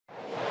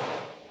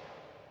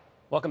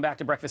Welcome back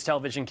to Breakfast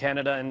Television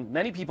Canada, and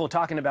many people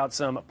talking about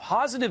some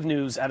positive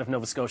news out of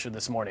Nova Scotia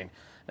this morning.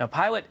 Now,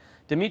 pilot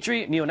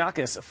Dimitri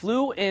Neonakis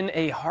flew in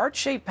a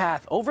heart-shaped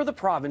path over the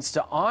province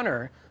to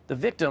honor the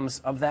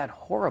victims of that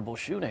horrible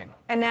shooting.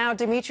 And now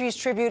Dimitri's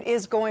tribute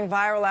is going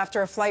viral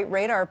after a flight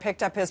radar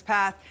picked up his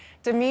path.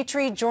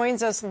 Dimitri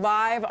joins us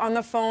live on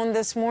the phone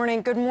this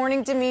morning. Good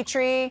morning,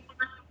 Dimitri.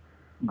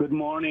 Good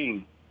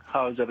morning.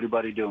 How's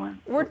everybody doing?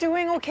 We're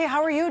doing okay.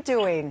 How are you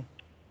doing?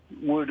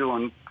 We're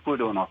doing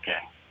okay.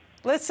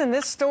 Listen,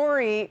 this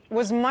story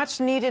was much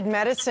needed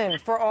medicine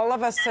for all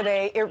of us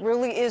today. It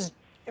really is.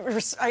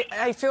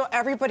 I feel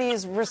everybody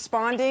is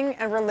responding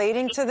and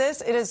relating to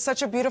this. It is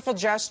such a beautiful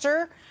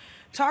gesture.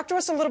 Talk to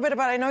us a little bit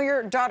about, I know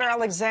your daughter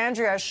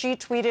Alexandria, she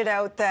tweeted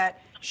out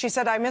that she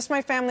said, I miss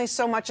my family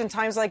so much in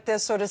times like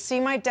this. So to see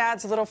my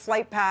dad's little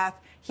flight path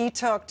he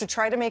took to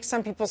try to make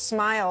some people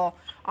smile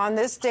on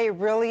this day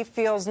really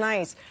feels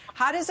nice.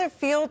 How does it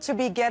feel to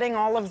be getting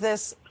all of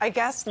this, I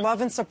guess,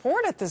 love and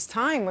support at this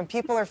time when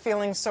people are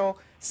feeling so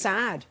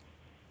sad?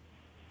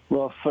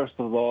 Well, first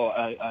of all,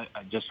 I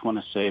just want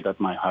to say that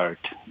my heart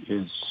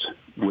is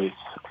with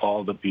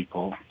all the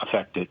people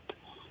affected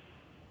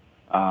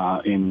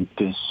in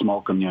this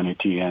small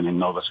community and in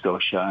Nova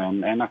Scotia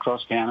and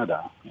across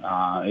Canada.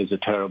 It's a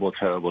terrible,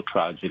 terrible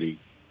tragedy.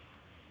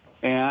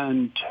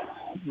 And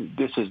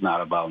this is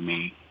not about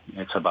me.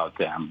 It's about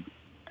them.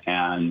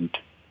 And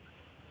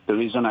the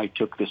reason I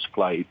took this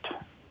flight,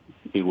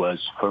 it was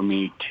for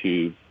me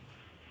to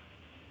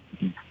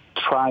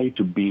try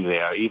to be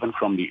there, even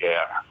from the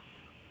air,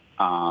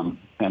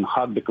 and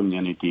hug the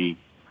community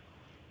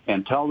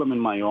and tell them in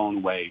my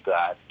own way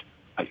that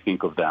I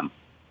think of them.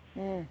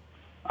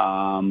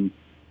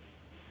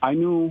 I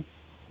knew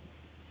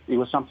it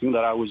was something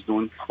that I was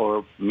doing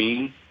for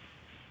me,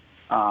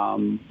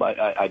 but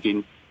I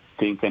didn't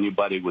think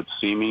anybody would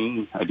see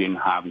me. I didn't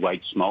have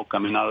white smoke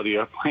coming out of the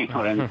airplane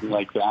or anything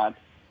like that.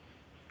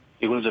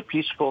 It was a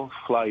peaceful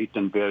flight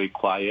and very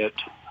quiet.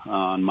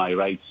 On my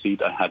right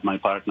seat, I had my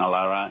partner,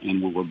 Lara,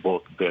 and we were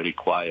both very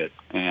quiet.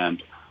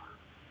 And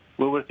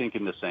we were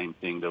thinking the same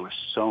thing. There was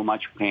so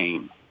much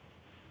pain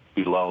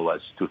below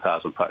us,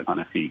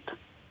 2,500 feet.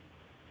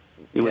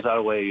 It was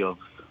our way of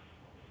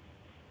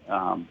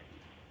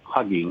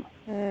hugging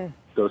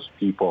those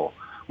people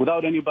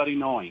without anybody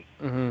knowing.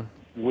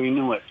 We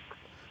knew it.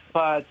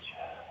 But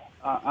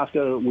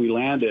after we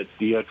landed,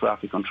 the air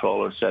traffic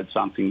controller said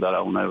something that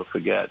I'll never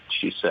forget.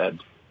 She said,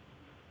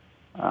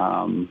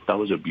 that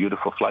was a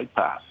beautiful flight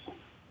path.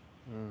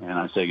 And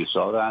I said, you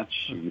saw that?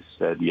 She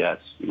said, yes,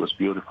 it was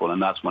beautiful.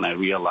 And that's when I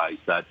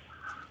realized that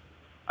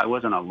I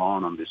wasn't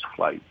alone on this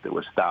flight. There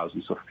was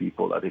thousands of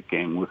people that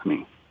came with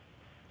me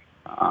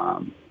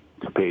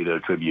to pay their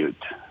tribute.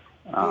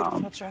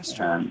 Beautiful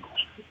gesture. And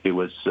it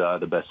was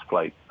the best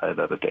flight I've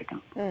ever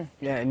taken.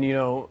 Yeah,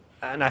 and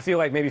and I feel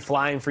like maybe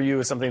flying for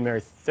you is something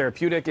very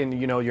therapeutic, and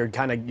you're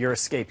kind of your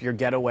escape, your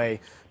getaway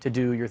to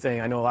do your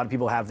thing. I know a lot of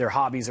people have their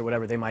hobbies or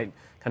whatever they might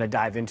kind of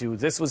dive into.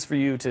 This was for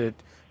you to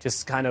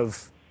just kind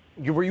of,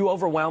 were you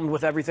overwhelmed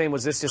with everything?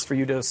 Was this just for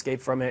you to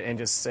escape from it and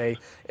just say,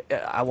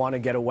 I want to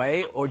get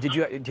away? Or did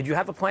you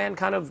have a plan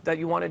kind of that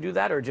you want to do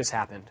that, or it just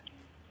happened?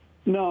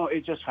 No,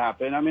 it just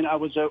happened. I mean, I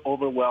was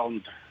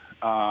overwhelmed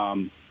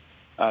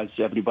as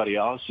everybody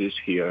else is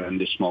here in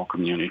this small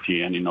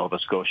community and in Nova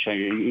Scotia.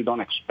 You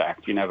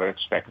never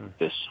expect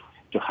this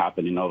to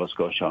happen in Nova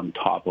Scotia on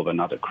top of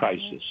another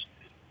crisis.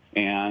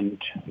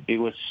 And it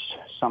was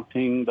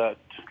something that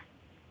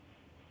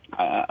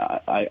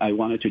I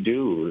wanted to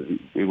do.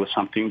 It was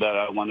something that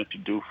I wanted to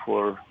do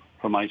for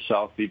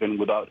myself, even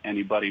without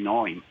anybody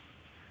knowing.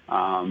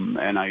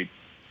 And I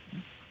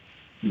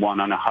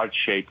went on a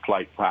heart-shaped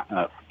flight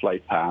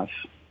path.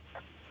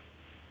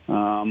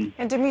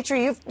 And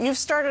Dimitri, you've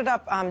started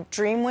up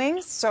Dream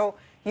Wings, so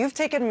you've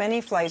taken many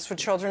flights with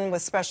children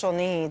with special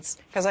needs,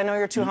 because I know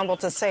you're too humble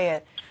to say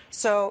it.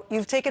 So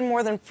you've taken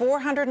more than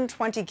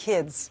 420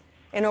 kids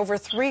in over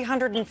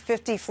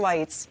 350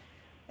 flights,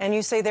 and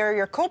you say they're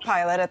your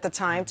co-pilot at the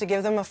time to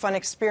give them a fun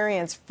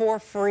experience for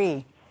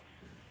free.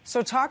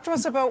 So talk to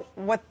us about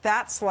what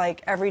that's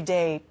like every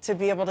day to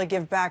be able to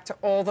give back to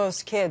all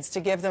those kids, to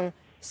give them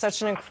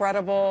such an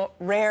incredible,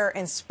 rare,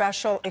 and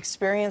special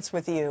experience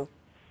with you.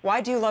 Why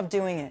do you love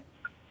doing it?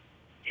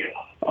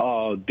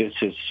 Oh, this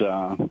is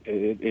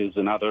it is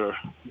another,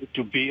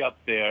 to be up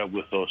there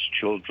with those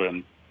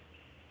children.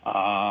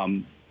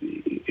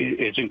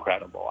 It's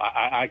incredible.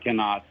 I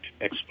cannot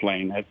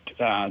explain it.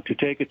 To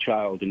take a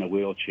child in a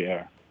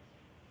wheelchair,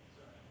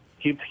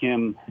 give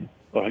him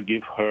or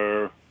give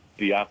her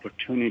the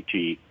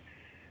opportunity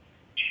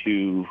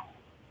to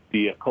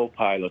be a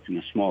co-pilot in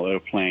a small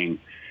airplane,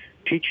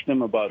 teach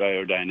them about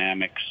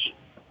aerodynamics,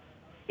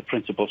 the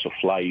principles of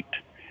flight,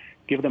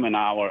 give them an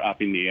hour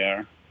up in the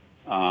air.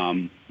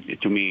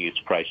 To me, it's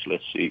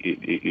priceless.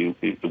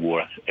 It's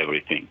worth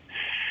everything.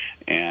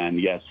 And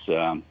yes,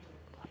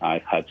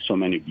 I've had so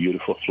many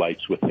beautiful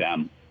flights with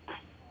them.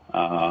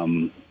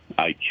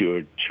 I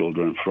cured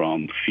children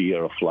from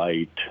fear of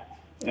flight.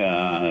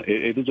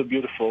 It is a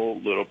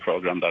beautiful little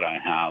program that I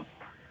have.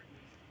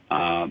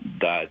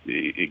 that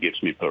it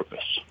gives me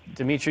purpose.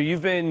 Dimitri,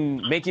 you've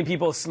been making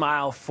people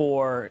smile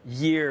for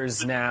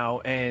years now,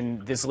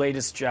 and this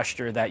latest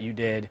gesture that you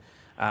did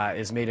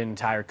has made an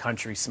entire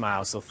country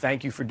smile. So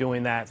thank you for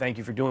doing that. Thank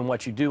you for doing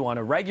what you do on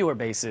a regular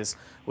basis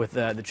with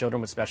the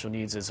children with special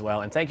needs as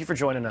well. And thank you for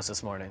joining us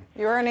this morning.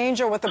 You're an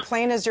angel with a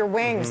plane as your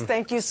wings.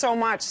 Thank you so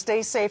much.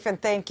 Stay safe,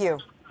 and thank you.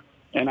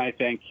 And I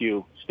thank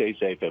you. Stay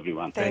safe,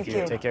 everyone. Thank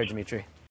you. Take care, Dimitri.